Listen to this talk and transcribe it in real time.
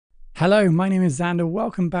Hello, my name is Xander.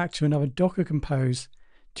 Welcome back to another Docker Compose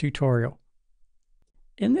tutorial.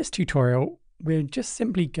 In this tutorial, we're just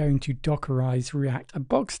simply going to Dockerize React, a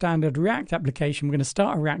bog standard React application. We're going to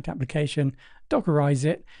start a React application, Dockerize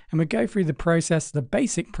it, and we'll go through the process, the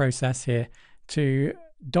basic process here to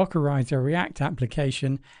Dockerize a React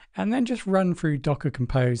application, and then just run through Docker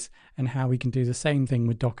Compose and how we can do the same thing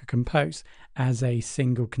with Docker Compose as a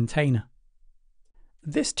single container.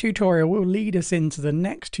 This tutorial will lead us into the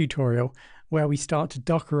next tutorial where we start to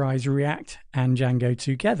Dockerize React and Django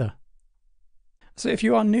together. So if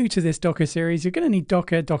you are new to this Docker series, you're going to need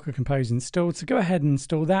Docker Compose installed. So go ahead and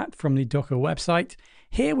install that from the Docker website.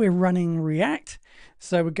 Here we're running React.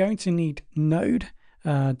 So we're going to need node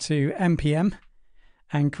to npm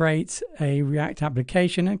and create a React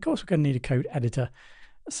application. And of course, we're going to need a code editor.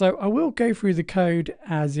 So I will go through the code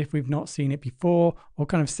as if we've not seen it before or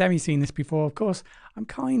kind of semi-seen this before. Of course, I'm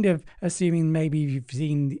kind of assuming maybe you've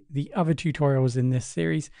seen the other tutorials in this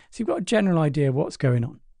series, so you've got a general idea of what's going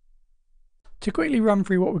on. To quickly run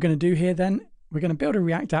through what we're going to do here then, we're going to build a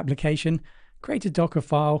React application, create a Docker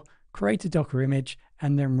file, create a Docker image,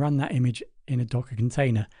 and then run that image in a Docker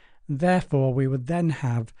container. Therefore, we would then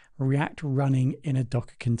have React running in a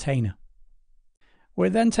Docker container.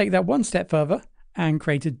 We'll then take that one step further and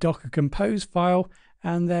create a Docker Compose file,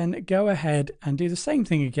 and then go ahead and do the same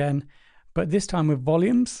thing again, but this time with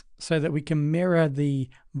volumes, so that we can mirror the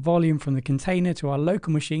volume from the container to our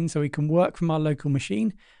local machine, so we can work from our local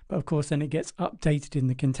machine, but of course then it gets updated in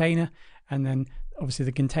the container, and then obviously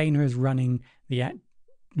the container is running the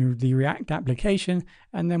React application,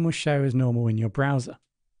 and then will show as normal in your browser.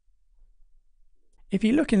 If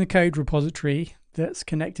you look in the code repository that's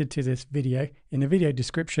connected to this video, in the video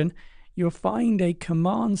description, you'll find a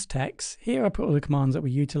commands text. Here I put all the commands that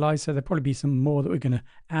we utilize, so there'll probably be some more that we're going to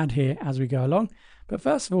add here as we go along. But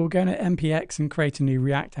first of all, we're going to npx and create a new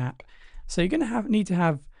React app. So you're going to need to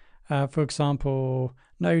have, for example,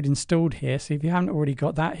 Node installed here. So if you haven't already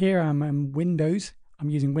got that, here I'm in Windows. I'm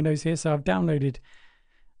using Windows here, so I've downloaded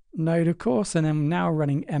Node, of course, and I'm now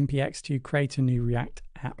running npx to create a new React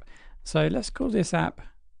app. So let's call this app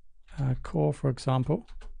core, for example.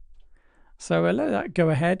 So we'll let that go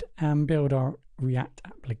ahead and build our React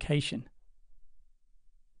application.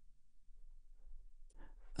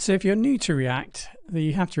 So if you're new to React,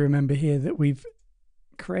 you have to remember here that we've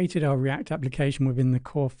created our React application within the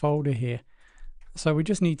core folder here. So we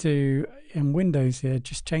just need to, in Windows here,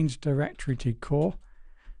 just change the directory to core.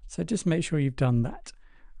 So just make sure you've done that.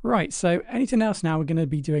 Right, so anything else now we're going to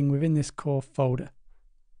be doing within this core folder.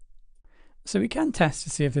 So we can test to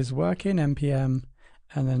see if it's working, npm,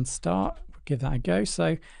 and then start. Give that a go.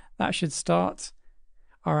 So that should start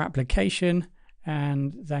our application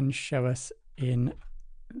and then show us in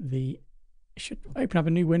it should open up a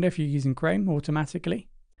new window if you're using Chrome automatically.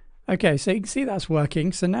 Okay, so you can see that's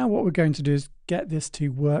working. So now what we're going to do is get this to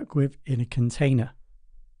work within a container.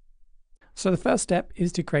 So the first step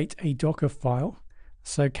is to create a Docker file.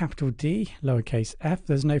 So capital D, lowercase f,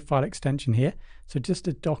 there's no file extension here. So just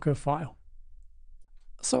a Docker file.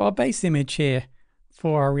 So our base image here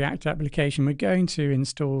for our React application, we're going to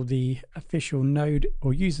install the official node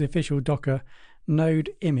or use the official Docker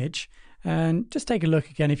node image. And just take a look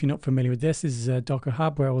again if you're not familiar with this. This is a Docker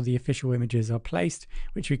Hub where all the official images are placed,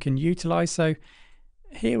 which we can utilize. So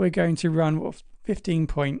here we're going to run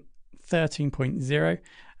 15.13.0.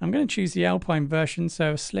 I'm going to choose the Alpine version,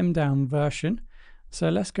 so a slimmed down version. So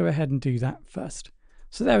let's go ahead and do that first.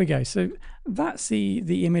 So there we go. So that's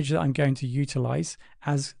the image that I'm going to utilize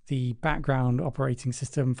as the background operating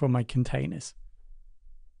system for my containers.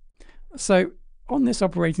 So on this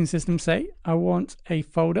operating system, say I want a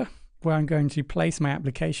folder where I'm going to place my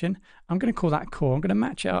application. I'm going to call that core. I'm going to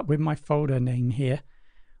match it up with my folder name here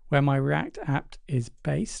where my React app is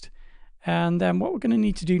based. And then what we're going to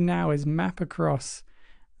need to do now is map across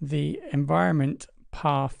the environment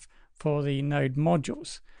path for the node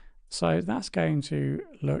modules. So that's going to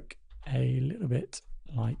look a little bit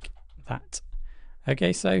like that.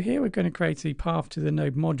 Okay, so here we're going to create the path to the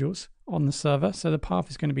node modules on the server. So the path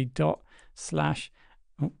is going to be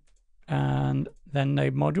and then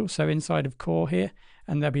node module. So inside of core here,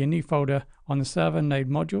 and there'll be a new folder on the server, node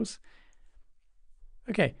modules.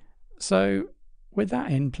 Okay, so with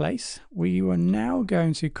that in place, we are now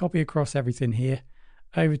going to copy across everything here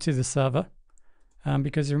over to the server.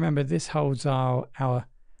 Because remember, this holds our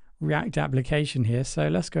React application here. So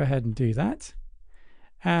let's go ahead and do that.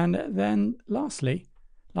 And then last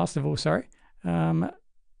of all,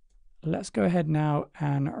 let's go ahead now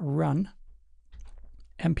and run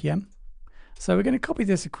npm. So we're going to copy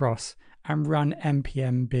this across and run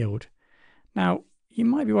npm build. Now, You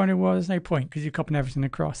might be wondering, well, there's no point because you're copying everything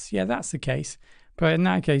across. Yeah, that's the case. But in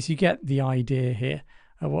that case, you get the idea here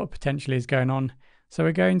of what potentially is going on. So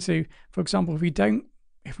we're going to, for example,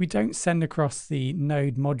 if we don't send across the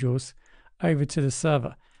node modules over to the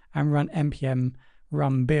server and run npm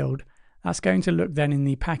run build, that's going to look then in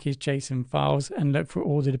the package.json files and look for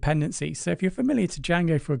all the dependencies. So if you're familiar to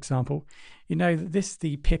Django, for example, you know that this is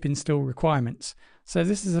the pip install requirements. So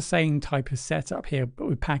this is the same type of setup here, but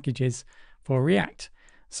with packages for React.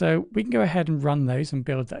 So we can go ahead and run those and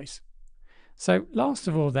build those. So last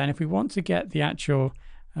of all then, if we want to get the actual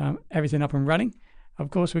everything up and running,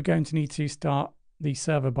 of course we're going to need to start the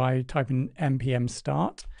server by typing npm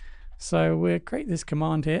start. So we'll create this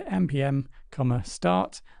command here, npm,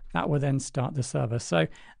 start. That will then start the server. So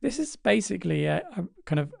this is basically a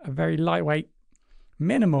kind of a very lightweight,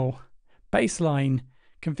 minimal baseline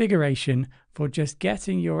configuration for just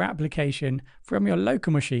getting your application from your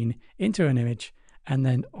local machine into an image and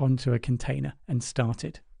then onto a container and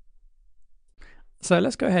started. So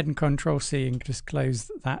let's go ahead and Control-C and just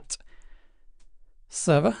close that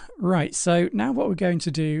server. Right, so now what we're going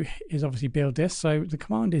to do is obviously build this. So the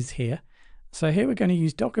command is here. So here we're going to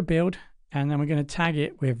use docker build, and then we're going to tag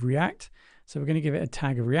it with React. So we're going to give it a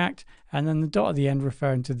tag of React, and then the dot at the end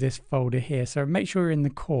referring to this folder here. So make sure you're in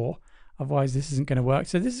the core, otherwise this isn't going to work.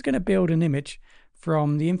 So this is going to build an image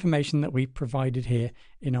from the information that we've provided here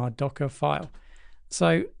in our Docker file.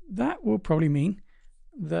 So that will probably mean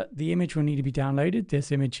that the image will need to be downloaded,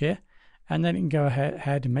 this image here, and then you can go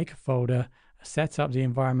ahead and make a folder, set up the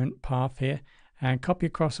environment path here, and copy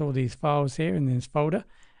across all these files here in this folder,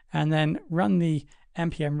 and then run the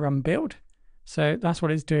npm run build. So that's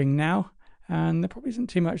what it's doing now, and there probably isn't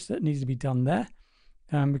too much that needs to be done there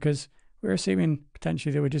because we're assuming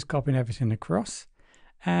potentially that we're just copying everything across.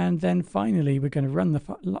 And then finally we're going to run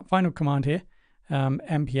the final command here,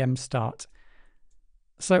 npm start.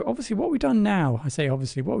 So obviously what we've done now, I say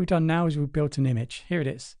obviously, what we've done now is we've built an image. Here it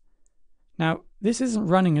is. Now this isn't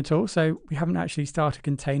running at all, so we haven't actually started a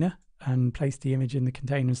container and placed the image in the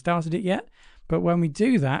container and started it yet. But when we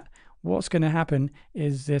do that, what's going to happen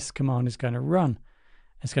is this command is going to run.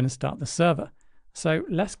 It's going to start the server. So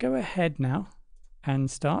let's go ahead now and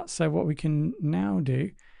start. So what we can now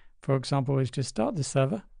do, for example, is just start the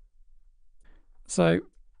server. So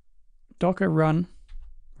docker run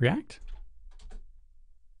React.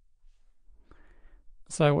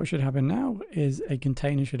 So what should happen now is a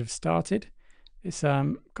container should have started. It's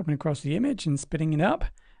copying across the image and spinning it up,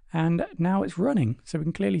 and now it's running. So we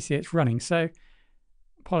can clearly see it's running. So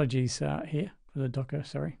apologies here for the Docker,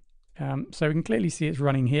 sorry. So we can clearly see it's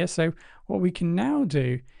running here. So what we can now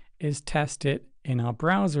do is test it in our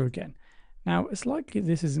browser again. Now it's likely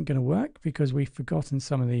this isn't going to work because we've forgotten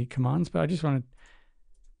some of the commands, but I just want to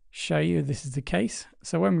show you this is the case.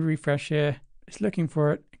 So when we refresh here, it's looking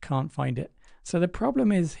for it, it can't find it. So the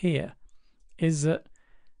problem is here is that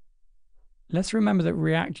let's remember that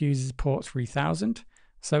React uses port 3000.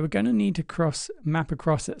 So we're going to need to map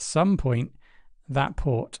across at some point that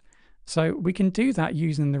port. So we can do that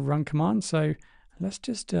using the run command. So let's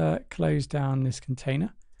just close down this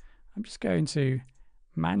container. I'm just going to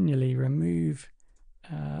manually remove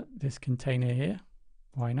this container here.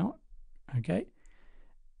 Why not? Okay.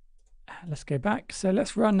 Let's go back. So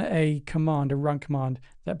let's run a command, a run command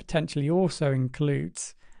that potentially also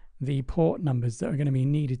includes the port numbers that are going to be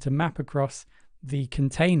needed to map across the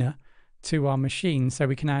container to our machine so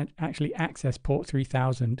we can actually access port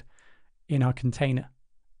 3000 in our container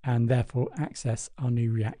and therefore access our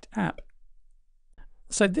new React app.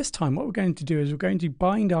 So this time what we're going to do is we're going to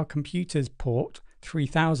bind our computer's port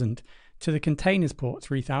 3000 to the container's port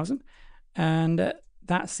 3000, and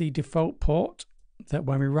that's the default port that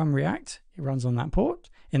when we run React, it runs on that port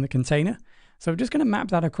in the container. So we're just going to map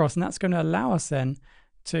that across, and that's going to allow us then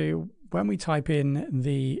to, when we type in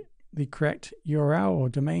the correct URL or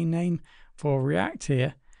domain name for React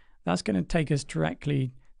here, that's going to take us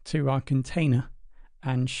directly to our container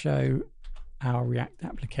and show our React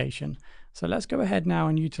application. So let's go ahead now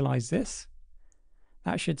and utilize this.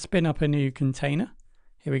 That should spin up a new container.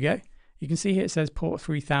 Here we go. You can see here it says port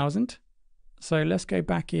 3000. So let's go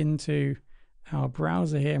back into our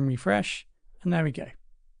browser here and refresh, and there we go.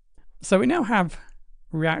 So we now have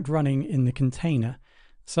React running in the container.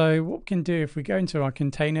 So what we can do, if we go into our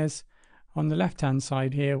containers, on the left hand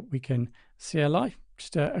side here we can CLI,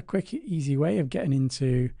 just a quick easy way of getting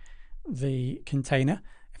into the container.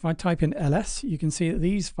 If I type in ls, you can see that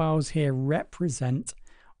these files here represent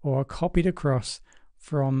or are copied across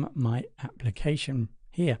from my application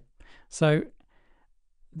here. So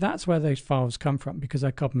that's where those files come from because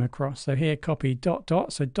I copy them across. So here, copy dot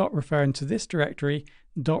dot, so dot referring to this directory,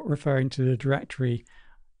 dot referring to the directory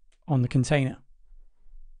on the container.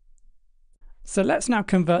 So let's now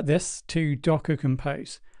convert this to Docker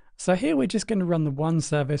Compose. So here we're just going to run the one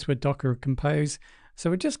service with Docker Compose. So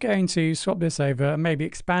we're just going to swap this over and maybe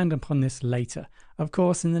expand upon this later. Of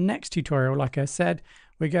course, in the next tutorial, like I said,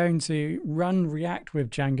 we're going to run React with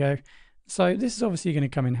Django. So this is obviously going to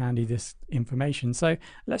come in handy, this information. So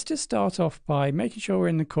let's just start off by making sure we're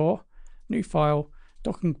in the core, new file,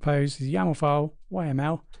 Docker Compose, YAML file,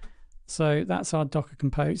 YML. So that's our Docker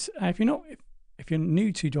Compose. If you're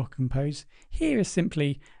new to Docker Compose, here is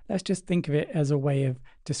simply, let's just think of it as a way of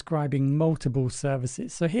describing multiple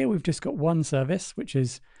services. So here we've just got one service, which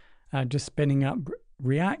is just spinning up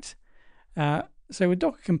React. So with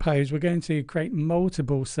Docker Compose, we're going to create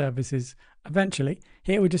multiple services eventually.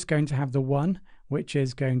 Here we're just going to have the one, which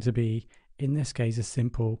is going to be, in this case, a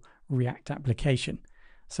simple React application.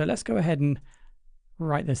 So let's go ahead and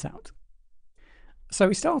write this out. So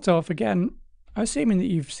we start off again, assuming that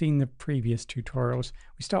you've seen the previous tutorials.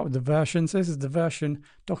 We start with the version. So this is the version,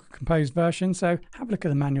 Docker Compose version. So have a look at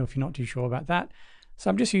the manual if you're not too sure about that. So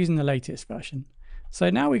I'm just using the latest version. So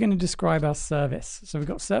now we're going to describe our service. So we've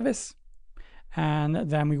got service, and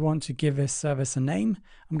then we want to give this service a name.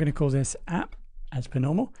 I'm going to call this app as per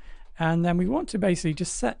normal. And then we want to basically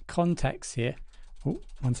just set context here. Oh,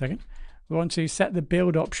 1 second. We want to set the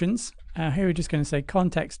build options. Here we're just going to say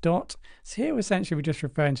context dot. So here essentially we're just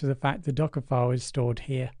referring to the fact the Dockerfile is stored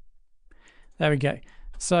here. There we go.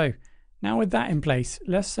 So now with that in place,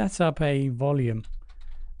 let's set up a volume.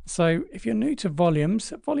 So if you're new to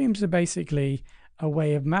volumes, volumes are basically a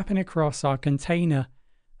way of mapping across our container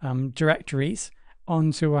directories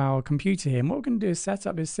onto our computer here. And what we're going to do is set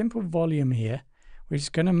up this simple volume here. We're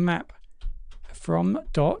just going to map from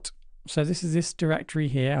dot. So this is this directory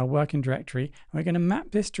here, our working directory. And we're going to map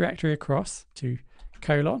this directory across to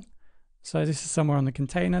colon. So this is somewhere on the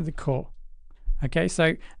container, the core. Okay,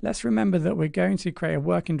 so let's remember that we're going to create a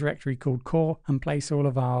working directory called core and place all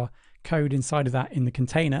of our code inside of that in the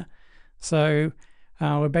container. So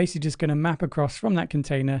we're basically just going to map across from that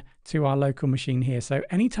container to our local machine here. So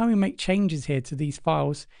anytime we make changes here to these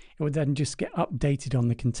files, it would then just get updated on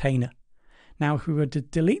the container. Now, if we were to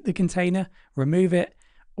delete the container, remove it,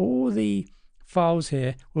 all the files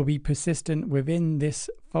here will be persistent within this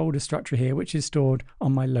folder structure here, which is stored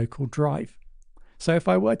on my local drive. So if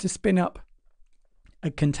I were to spin up a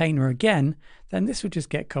container again, then this would just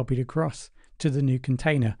get copied across to the new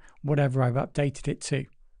container, whatever I've updated it to.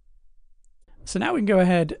 So now we can go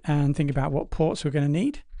ahead and think about what ports we're going to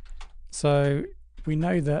need. So we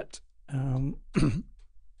know that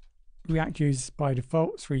React uses by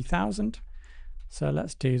default 3000. So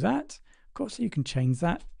let's do that. Of course, you can change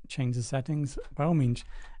that, change the settings by all means.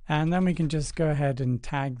 And then we can just go ahead and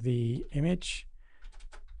tag the image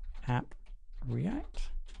app React.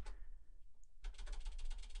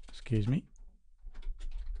 Excuse me.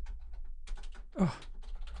 Oh,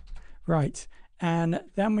 right. And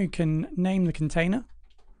then we can name the container.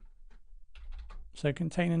 So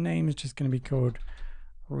container name is just going to be called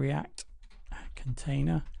React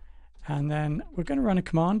container. And then we're going to run a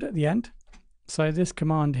command at the end. So this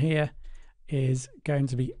command here is going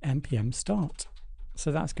to be npm start.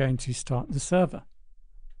 So that's going to start the server.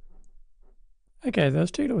 Okay,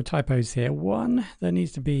 there's two little typos here. One, there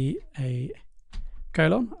needs to be a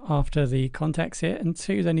colon after the context here, and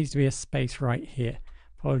two, there needs to be a space right here.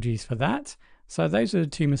 Apologies for that. So those are the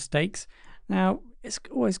two mistakes. Now, it's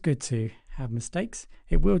always good to have mistakes.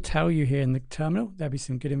 It will tell you here in the terminal. There'll be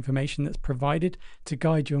some good information that's provided to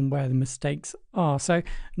guide you on where the mistakes are. So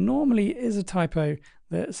normally it is a typo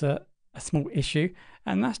that's a small issue,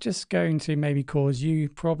 and that's just going to maybe cause you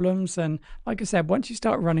problems. And like I said, once you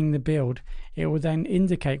start running the build, it will then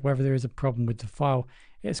indicate whether there is a problem with the file.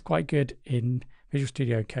 It's quite good in Visual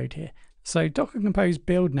Studio Code here. So Docker Compose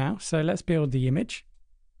build now. So let's build the image.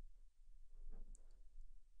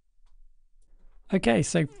 Okay,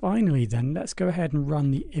 so finally then, let's go ahead and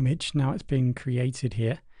run the image. Now it's been created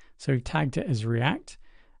here. So we've tagged it as React.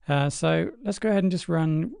 So let's go ahead and just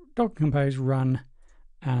run Docker Compose run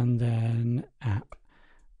and then app.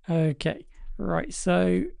 Okay, right,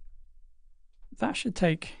 so that should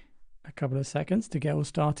take a couple of seconds to get all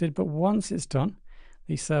started, but once it's done,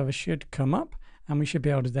 the server should come up and we should be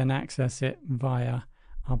able to then access it via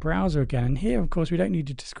our browser again. And here, of course, we don't need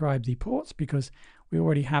to describe the ports because we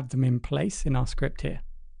already have them in place in our script here.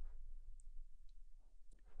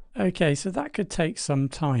 Okay, so that could take some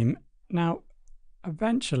time. Now,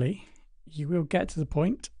 eventually, you will get to the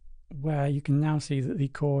point where you can now see that the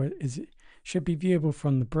core should be viewable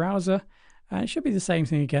from the browser. And it should be the same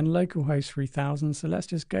thing again, localhost 3000. So let's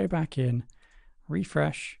just go back in,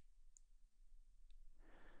 refresh.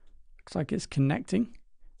 Looks like it's connecting,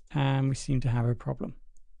 and we seem to have a problem.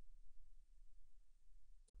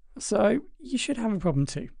 So you should have a problem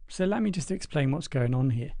too. So let me just explain what's going on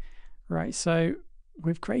here. Right, so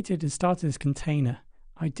we've created and started this container.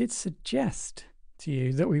 I did suggest to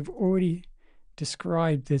you that we've already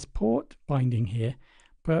described this port binding here,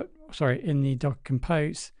 but sorry, in the Docker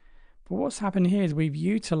Compose. But what's happened here is we've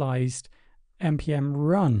utilized npm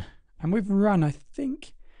run, and with run, I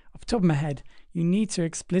think off the top of my head, you need to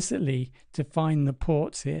explicitly define the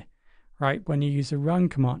ports here, right, when you use the run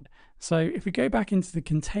command. So if we go back into the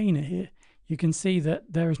container here, you can see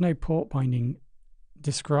that there is no port binding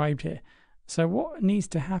described here. So what needs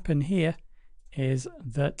to happen here is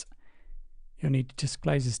that you'll need to just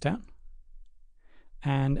close this down.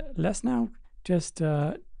 And let's now just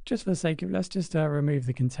for the sake of, let's just remove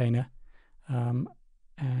the container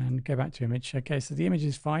and go back to image. Okay, so the image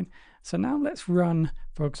is fine. So now let's run,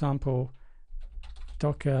 for example,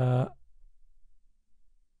 Docker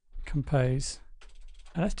Compose.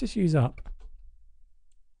 And let's just use up.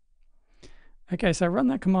 Okay, so run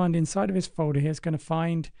that command inside of this folder here. It's going to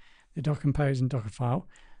find the Docker Compose and Dockerfile.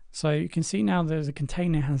 So you can see now there's a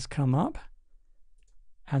container has come up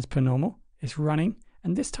as per normal. It's running,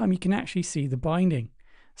 and this time you can actually see the binding.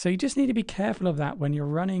 So you just need to be careful of that when you're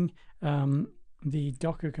running the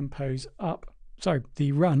Docker Compose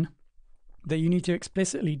the run, that you need to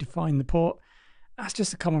explicitly define the port. That's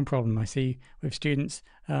just a common problem I see with students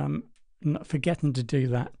not forgetting to do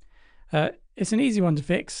that. It's an easy one to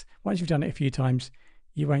fix. Once you've done it a few times,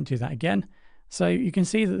 you won't do that again. So you can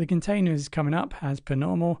see that the container is coming up as per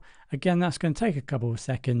normal. Again, that's going to take a couple of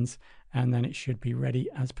seconds, and then it should be ready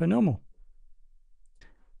as per normal.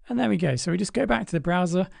 And there we go. So we just go back to the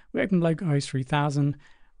browser, we open localhost 3000.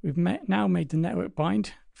 We've now made the network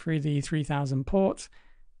bind through the 3000 port,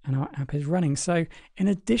 and our app is running. So in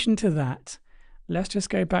addition to that, let's just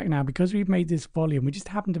go back now, because we've made this volume. We just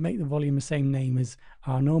happen to make the volume the same name as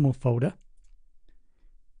our normal folder.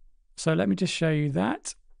 So let me just show you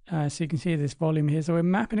that. So you can see this volume here. So we're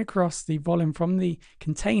mapping across the volume from the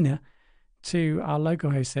container to our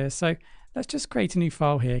localhost here. So let's just create a new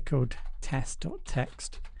file here called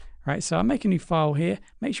test.txt. Right, so I'll make a new file here.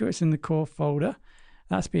 Make sure it's in the core folder.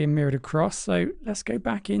 That's being mirrored across. So let's go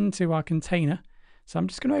back into our container. So I'm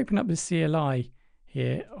just going to open up the CLI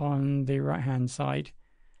here on the right hand side,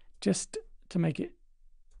 just to make it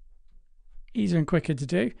easier and quicker to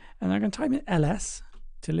do. And I'm going to type in ls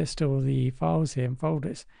to list all the files here and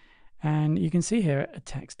folders. And you can see here a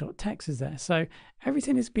text.txt is there. So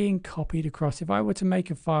everything is being copied across. If I were to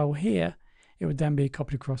make a file here, it would then be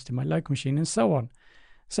copied across to my local machine and so on.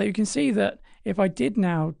 So you can see that if I did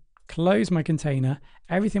now close my container,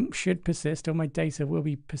 everything should persist, all my data will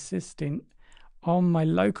be persisting on my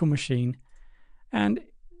local machine. And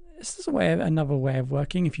this is another way of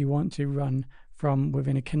working if you want to run from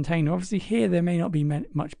within a container. Obviously here there may not be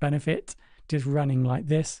much benefit just running like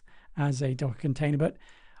this as a Docker container, but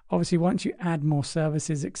obviously once you add more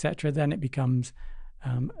services, etc., then it becomes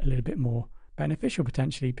a little bit more beneficial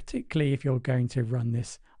potentially, particularly if you're going to run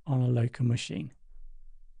this on a local machine.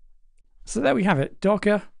 So there we have it,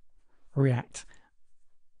 Docker React.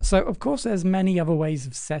 So of course there's many other ways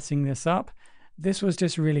of setting this up. This was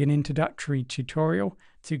just really an introductory tutorial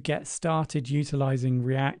to get started utilizing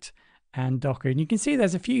React and Docker. And you can see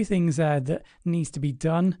there's a few things there that needs to be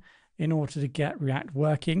done in order to get React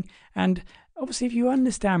working. And obviously if you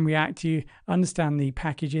understand React, you understand the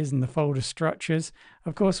packages and the folder structures.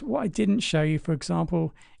 Of course, what I didn't show you, for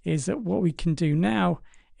example, is that what we can do now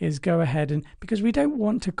is go ahead and, because we don't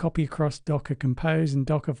want to copy across Docker Compose and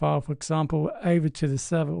Dockerfile, for example, over to the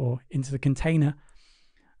server or into the container.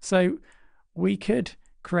 So we could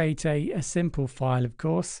create a simple file, of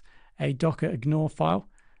course, a Docker ignore file.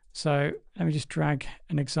 So let me just drag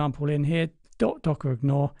an example in here, .docker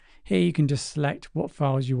ignore. Here you can just select what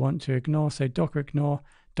files you want to ignore. So Docker ignore,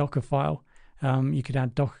 Dockerfile. You could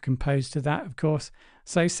add Docker Compose to that, of course.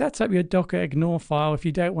 So set up your Docker ignore file if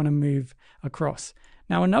you don't want to move across.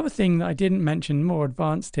 Now, another thing that I didn't mention more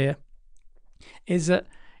advanced here is that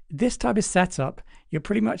this type of setup, you're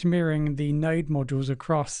pretty much mirroring the node modules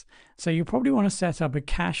across. So you probably want to set up a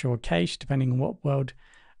cache or a cache, depending on what word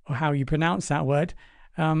or how you pronounce that word,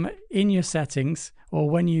 in your settings or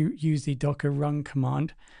when you use the Docker run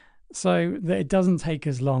command, so that it doesn't take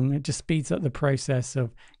as long. It just speeds up the process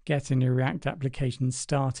of getting your React application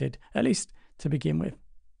started, at least to begin with.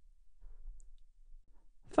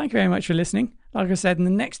 Thank you very much for listening. Like I said, in the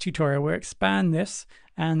next tutorial, we'll expand this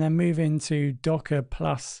and then move into Docker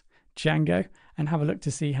plus Django. and have a look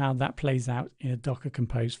to see how that plays out in a Docker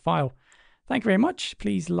Compose file. Thank you very much.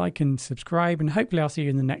 Please like and subscribe, and hopefully I'll see you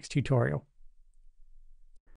in the next tutorial.